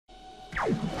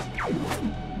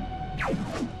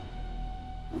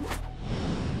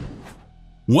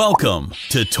Welcome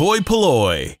to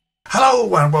toy-polloi.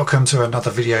 Hello and welcome to another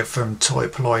video from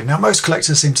toy-polloi. Now, most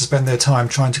collectors seem to spend their time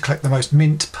trying to collect the most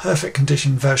mint, perfect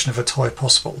condition version of a toy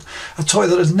possible. A toy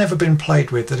that has never been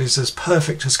played with, that is as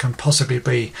perfect as can possibly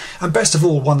be, and best of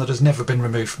all, one that has never been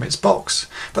removed from its box.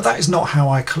 But that is not how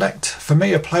I collect. For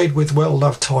me, a played with,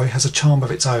 well-loved toy has a charm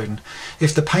of its own.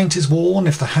 If the paint is worn,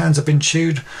 if the hands have been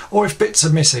chewed, or if bits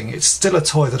are missing, it's still a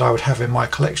toy that I would have in my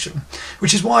collection.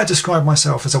 Which is why I describe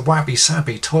myself as a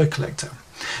Wabi-sabi toy collector.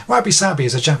 Wabi-sabi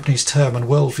is a Japanese term and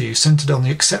worldview centred on the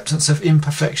acceptance of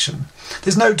imperfection.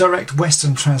 There's no direct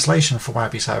Western translation for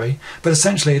Wabi-sabi, but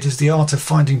essentially it is the art of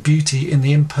finding beauty in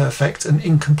the imperfect and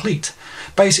incomplete.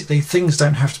 Basically, things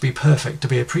don't have to be perfect to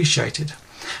be appreciated.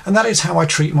 And that is how I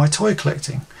treat my toy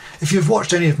collecting. If you've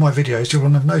watched any of my videos, you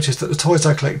will have noticed that the toys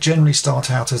I collect generally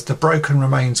start out as the broken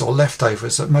remains or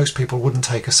leftovers that most people wouldn't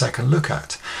take a second look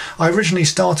at. I originally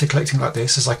started collecting like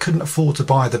this as I couldn't afford to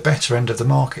buy the better end of the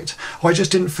market, or I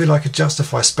just didn't feel I could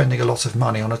justify spending a lot of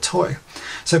money on a toy.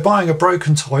 So buying a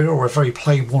broken toy or a very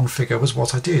play-worn figure was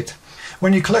what I did.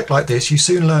 When you collect like this, you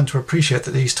soon learn to appreciate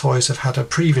that these toys have had a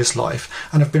previous life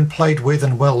and have been played with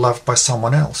and well loved by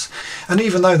someone else. And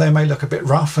even though they may look a bit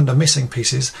rough and are missing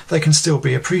pieces, they can still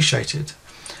be appreciated.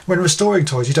 When restoring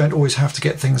toys, you don't always have to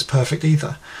get things perfect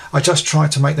either. I just try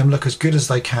to make them look as good as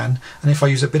they can, and if I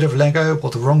use a bit of Lego or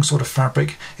the wrong sort of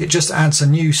fabric, it just adds a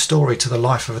new story to the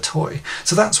life of a toy.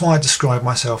 So that's why I describe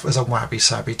myself as a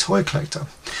Wabi-sabi toy collector.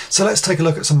 So let's take a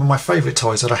look at some of my favourite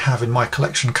toys that I have in my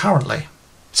collection currently.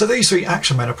 So these three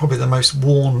Action Men are probably the most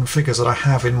worn figures that I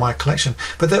have in my collection,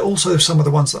 but they're also some of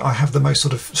the ones that I have the most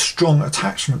sort of strong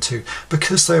attachment to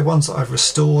because they're ones that I've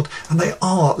restored and they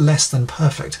are less than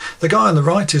perfect. The guy on the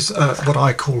right is what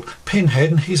I call Pinhead,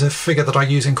 and he's a figure that I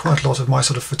use in quite a lot of my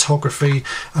sort of photography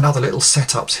and other little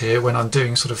setups here when I'm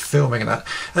doing sort of filming and that.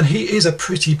 And he is a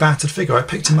pretty battered figure. I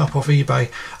picked him up off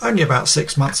eBay only about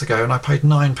 6 months ago and I paid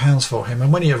 £9 for him,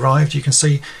 and when he arrived you can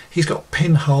see he's got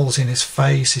pinholes in his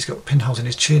face, he's got pinholes in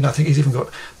his chin, I think he's even got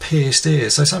pierced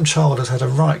ears, so some child has had a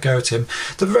right go at him.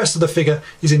 The rest of the figure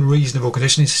is in reasonable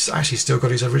condition. He's actually still got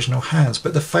his original hands,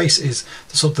 but the face is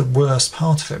sort of the worst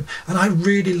part of him. And I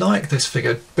really like this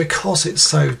figure because it's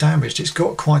so damaged. It's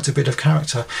got quite a bit of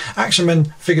character. Action Men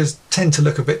figures tend to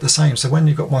look a bit the same, so when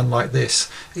you've got one like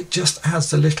this, it just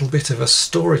adds a little bit of a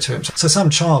story to him. So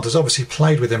some child has obviously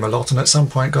played with him a lot and at some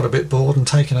point got a bit bored and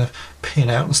taken a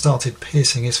pin out and started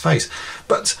piercing his face.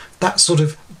 But that's sort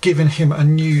of given him a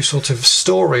new sort of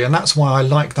story, and that's why I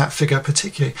like that figure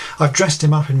particularly. I've dressed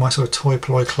him up in my sort of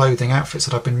toy-polloi clothing outfits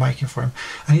that I've been making for him,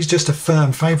 and he's just a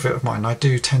firm favourite of mine. I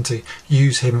do tend to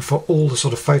use him for all the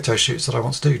sort of photo shoots that I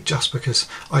want to do just because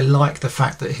I like the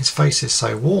fact that his face is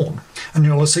so worn. And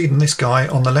you'll have seen this guy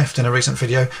on the left in a recent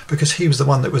video because he was the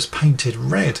one that was painted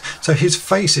red, so his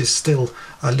face is still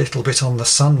a little bit on the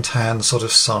suntan sort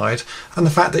of side, and the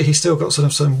fact that he's still got sort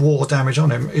of some war damage on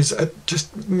him is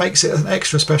just makes it an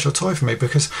extra special toy for me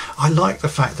because I like the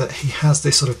fact that he has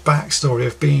this sort of backstory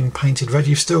of being painted red.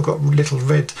 You've still got little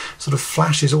red sort of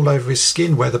flashes all over his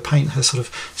skin where the paint has sort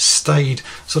of stayed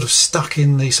sort of stuck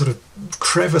in the sort of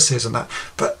crevices and that,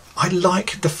 but I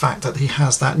like the fact that he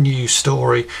has that new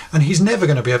story, and he's never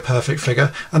going to be a perfect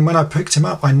figure, and when I picked him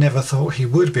up I never thought he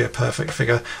would be a perfect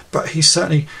figure, but he's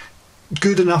certainly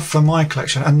good enough for my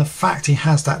collection, and the fact he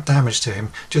has that damage to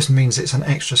him just means it's an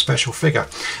extra special figure.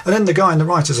 And then the guy on the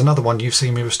right is another one you've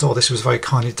seen me restore. This was very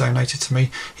kindly donated to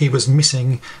me. He was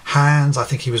missing hands, I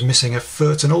think he was missing a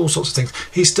foot and all sorts of things.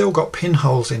 He's still got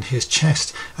pinholes in his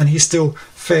chest and he's still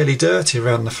fairly dirty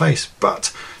around the face,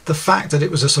 but the fact that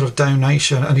it was a sort of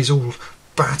donation and he's all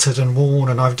battered and worn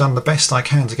and I've done the best I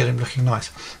can to get him looking nice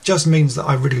just means that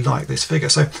I really like this figure.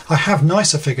 So I have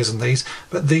nicer figures than these,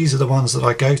 but these are the ones that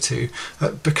I go to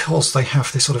because they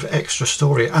have this sort of extra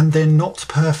story and they're not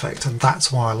perfect, and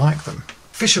that's why I like them.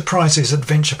 Fisher-Price's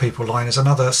Adventure People line is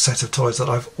another set of toys that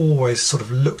I've always sort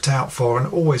of looked out for and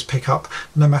always pick up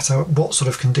no matter what sort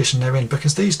of condition they're in,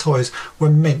 because these toys were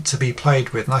meant to be played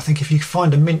with, and I think if you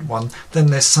find a mint one then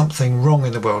there's something wrong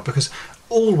in the world, because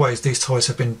always these toys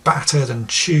have been battered and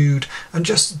chewed and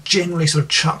just generally sort of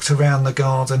chucked around the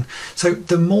garden. So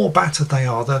the more battered they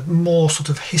are, the more sort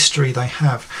of history they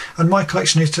have, and my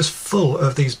collection is just full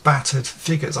of these battered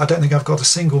figures. I don't think I've got a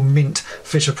single mint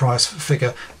Fisher-Price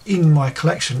figure in my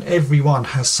collection. Every one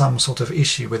has some sort of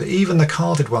issue with it. Even the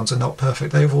carded ones are not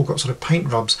perfect. They've all got sort of paint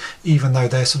rubs even though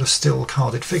they're sort of still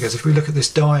carded figures. If we look at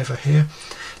this diver here,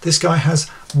 this guy has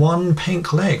one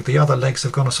pink leg, the other legs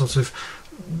have gone a sort of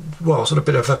well, sort of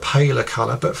bit of a paler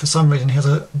colour, but for some reason he has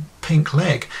a pink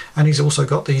leg, and he's also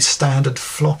got the standard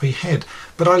floppy head.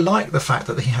 But I like the fact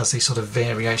that he has these sort of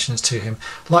variations to him.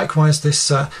 Likewise,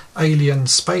 this alien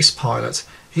space pilot,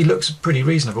 he looks pretty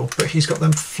reasonable, but he's got the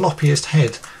floppiest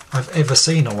head I've ever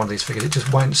seen on one of these figures. It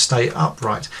just won't stay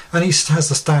upright, and he has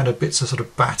the standard bits of sort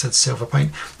of battered silver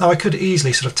paint. Now I could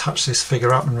easily sort of touch this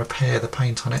figure up and repair the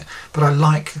paint on it, but I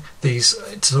like these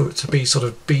to be sort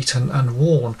of beaten and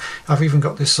worn. I've even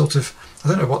got this sort of, I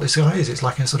don't know what this guy is, it's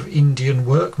like a sort of Indian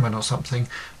workman or something,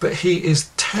 but he is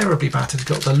terribly battered. He's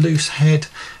got the loose head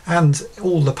and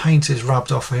all the paint is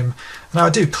rubbed off him. Now I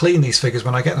do clean these figures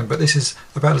when I get them, but this is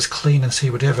about as clean as he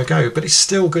would ever go, but it's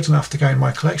still good enough to go in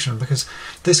my collection, because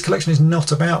this collection is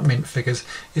not about mint figures,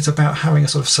 it's about having a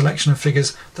sort of selection of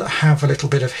figures that have a little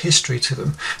bit of history to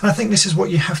them. And I think this is what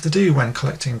you have to do when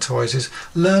collecting toys, is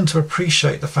learn to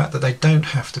appreciate the fact that they don't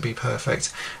have to be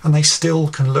perfect and they still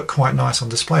can look quite nice on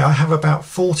display. I have about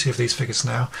 40 of these figures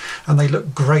now, and they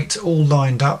look great all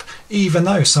lined up, even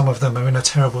though some of them are in a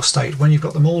terrible state. When you've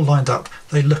got them all lined up,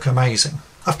 they look amazing.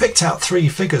 I've picked out 3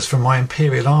 figures from my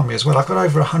Imperial Army as well. I've got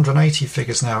over 180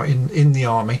 figures now in the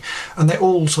army, and they're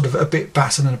all sort of a bit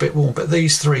battered and a bit worn, but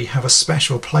these 3 have a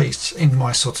special place in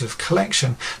my sort of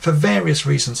collection for various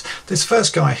reasons. This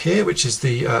first guy here, which is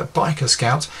the Biker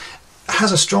Scout,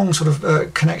 has a strong sort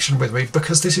of connection with me,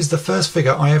 because this is the first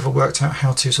figure I ever worked out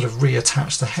how to sort of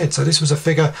reattach the head. So this was a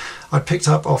figure I picked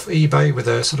up off eBay with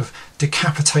a sort of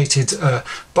decapitated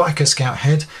Biker Scout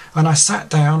head, and I sat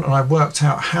down and I worked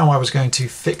out how I was going to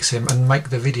fix him and make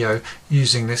the video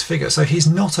using this figure. So he's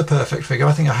not a perfect figure.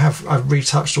 I think I've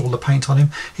retouched all the paint on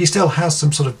him. He still has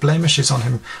some sort of blemishes on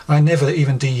him. I never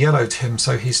even de-yellowed him,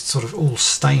 so he's sort of all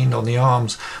stained on the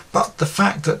arms. But the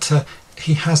fact that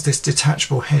he has this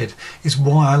detachable head is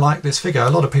why I like this figure.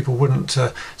 A lot of people wouldn't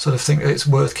sort of think that it's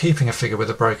worth keeping a figure with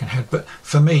a broken head, but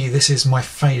for me this is my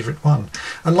favourite one.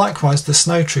 And likewise the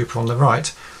Snow Trooper on the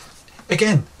right,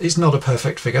 again, it's not a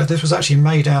perfect figure. This was actually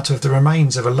made out of the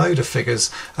remains of a load of figures.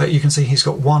 You can see he's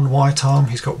got one white arm,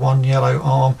 he's got one yellow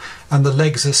arm, and the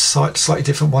legs are slightly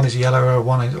different. One is yellow,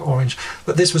 one is orange.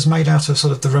 But this was made out of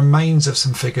sort of the remains of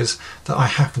some figures that I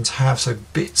happen to have, so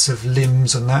bits of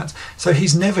limbs and that. So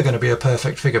he's never going to be a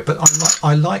perfect figure, but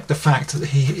I like the fact that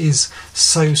he is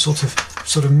so sort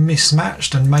of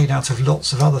mismatched and made out of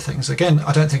lots of other things. Again,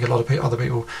 I don't think a lot of other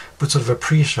people would sort of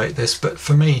appreciate this, but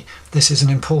for me this is an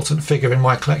important figure in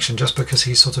my collection, just because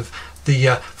he's sort of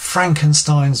the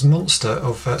Frankenstein's monster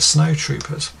of Snow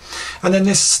Troopers. And then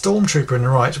this Stormtrooper in the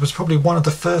right was probably one of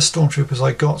the first Stormtroopers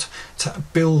I got to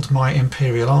build my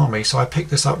Imperial Army. So I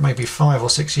picked this up maybe 5 or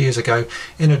 6 years ago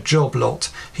in a job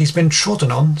lot. He's been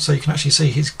trodden on, so you can actually see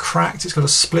he's cracked. It's got a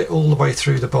split all the way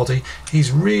through the body.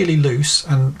 He's really loose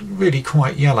and really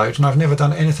quite yellowed, and I've never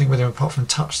done anything with him apart from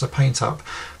touch the paint up.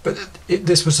 But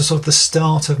this was the sort of the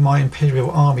start of my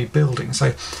Imperial Army building.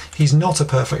 So he's not a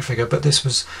perfect figure, but this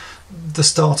was the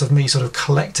start of me sort of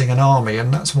collecting an army,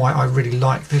 and that's why I really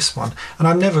like this one. And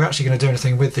I'm never actually going to do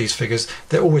anything with these figures.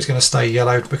 They're always going to stay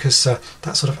yellowed, because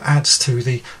that sort of adds to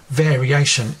the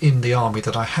variation in the army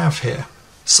that I have here.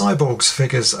 Cyborgs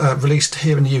figures released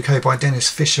here in the UK by Dennis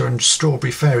Fisher and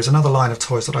Strawberry Fair is another line of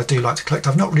toys that I do like to collect.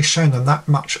 I've not really shown them that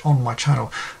much on my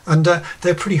channel, and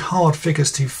they're pretty hard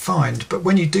figures to find, but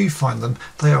when you do find them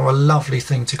they are a lovely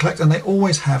thing to collect, and they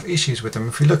always have issues with them.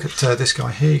 If we look at this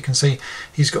guy here, you can see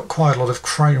he's got quite a lot of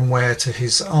chrome wear to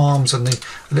his arms, and the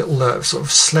little sort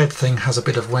of sled thing has a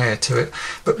bit of wear to it.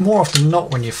 But more often than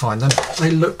not, when you find them, they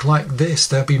look like this.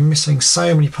 They'll be missing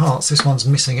so many parts. This one's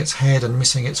missing its head and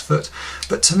missing its foot.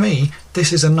 But to me,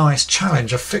 this is a nice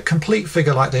challenge. A complete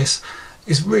figure like this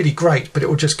is really great, but it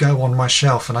will just go on my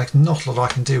shelf and not a lot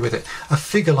I can do with it. A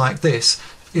figure like this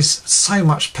is so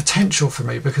much potential for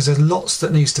me, because there's lots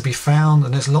that needs to be found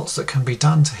and there's lots that can be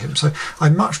done to him. So I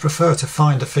much prefer to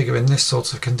find a figure in this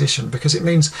sort of condition, because it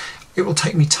means it will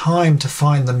take me time to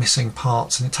find the missing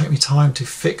parts, and it take me time to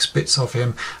fix bits of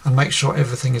him and make sure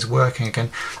everything is working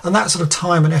again. And that sort of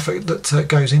time and effort that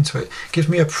goes into it gives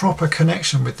me a proper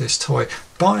connection with this toy.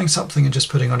 Buying something and just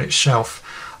putting on its shelf,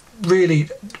 really,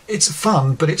 it's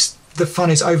fun, but the fun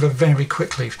is over very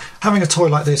quickly. Having a toy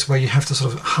like this where you have to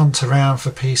sort of hunt around for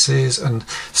pieces, and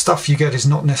stuff you get is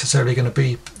not necessarily going to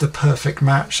be the perfect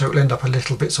match, so it'll end up a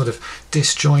little bit sort of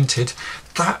disjointed,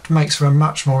 that makes for a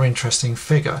much more interesting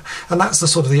figure. And that's the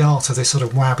sort of the art of this sort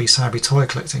of wabi-sabi toy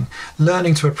collecting,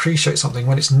 learning to appreciate something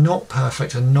when it's not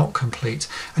perfect and not complete,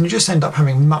 and you just end up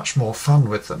having much more fun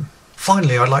with them.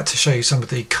 Finally, I'd like to show you some of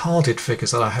the carded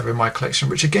figures that I have in my collection,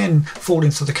 which again fall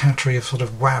into the category of sort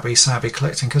of wabi-sabi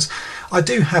collecting, because I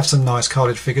do have some nice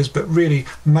carded figures, but really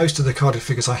most of the carded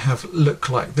figures I have look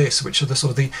like this, which are the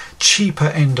sort of the cheaper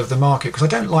end of the market, because I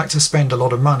don't like to spend a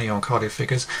lot of money on carded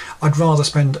figures. I'd rather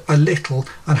spend a little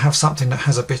and have something that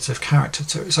has a bit of character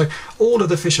to it. So all of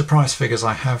the Fisher-Price figures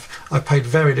I have, I've paid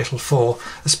very little for,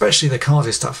 especially the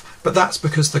carded stuff, but that's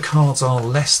because the cards are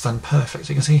less than perfect.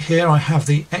 You can see here I have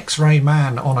the X-Ray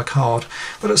Man on a card,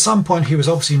 but at some point he was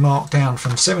obviously marked down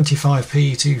from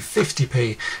 75p to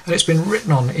 50p, and it's been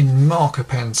written on in marker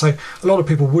pen, so a lot of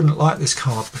people wouldn't like this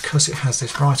card because it has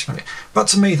this writing on it. But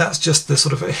to me, that's just the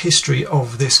sort of a history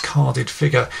of this carded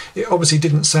figure. It obviously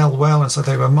didn't sell well, and so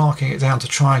they were marking it down to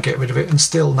try and get rid of it, and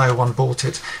still no one bought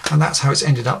it, and that's how it's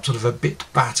ended up sort of a bit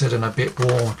battered and a bit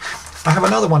worn. I have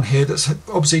another one here that's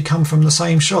obviously come from the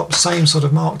same shop, same sort of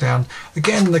markdown.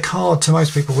 Again, the card to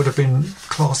most people would have been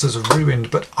classed as ruined,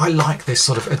 but I like this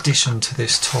sort of addition to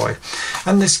this toy.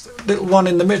 And this little one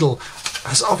in the middle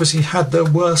has obviously had the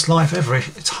worst life ever.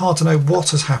 It's hard to know what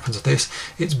has happened to this.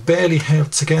 It's barely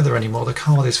held together anymore. The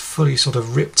card is fully sort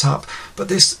of ripped up, but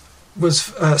this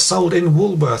was sold in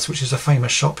Woolworths, which is a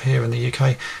famous shop here in the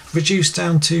UK, reduced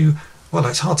down to, well,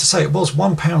 it's hard to say. It was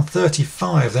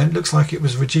 £1.35 then. It looks like it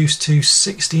was reduced to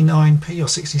 69p or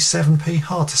 67p,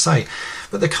 hard to say.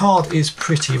 But the card is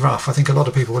pretty rough. I think a lot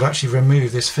of people would actually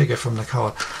remove this figure from the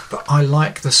card, but I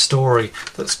like the story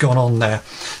that's gone on there.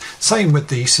 Same with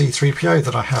the C3PO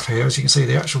that I have here. As you can see,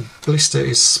 the actual blister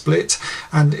is split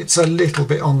and it's a little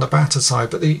bit on the battered side,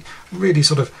 but the really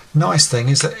sort of nice thing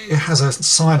is that it has a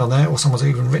sign on there, or someone's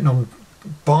even written on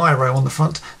biro on the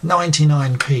front,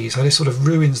 99p, so this sort of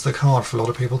ruins the card for a lot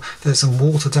of people. There's some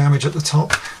water damage at the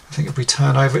top. I think if we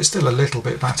turn over, it's still a little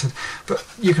bit battered, but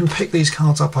you can pick these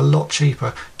cards up a lot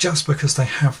cheaper just because they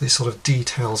have this sort of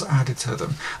details added to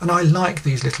them, and I like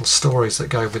these little stories that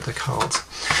go with the cards.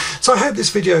 So I hope this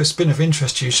video has been of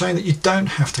interest to you, showing that you don't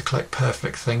have to collect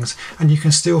perfect things and you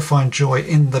can still find joy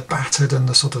in the battered and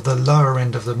the sort of the lower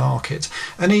end of the market,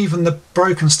 and even the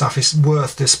broken stuff is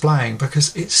worth displaying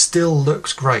because it still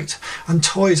looks great. And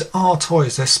toys are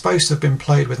toys. They're supposed to have been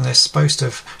played with and they're supposed to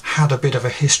have had a bit of a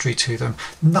history to them.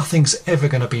 Nothing's ever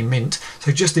going to be mint,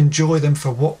 so just enjoy them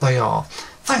for what they are.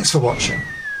 Thanks for watching.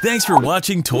 Thanks for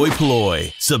watching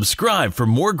toy-polloi. Subscribe for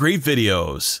more great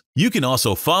videos. You can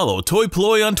also follow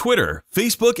toy-polloi on Twitter,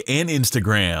 Facebook, and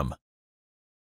Instagram.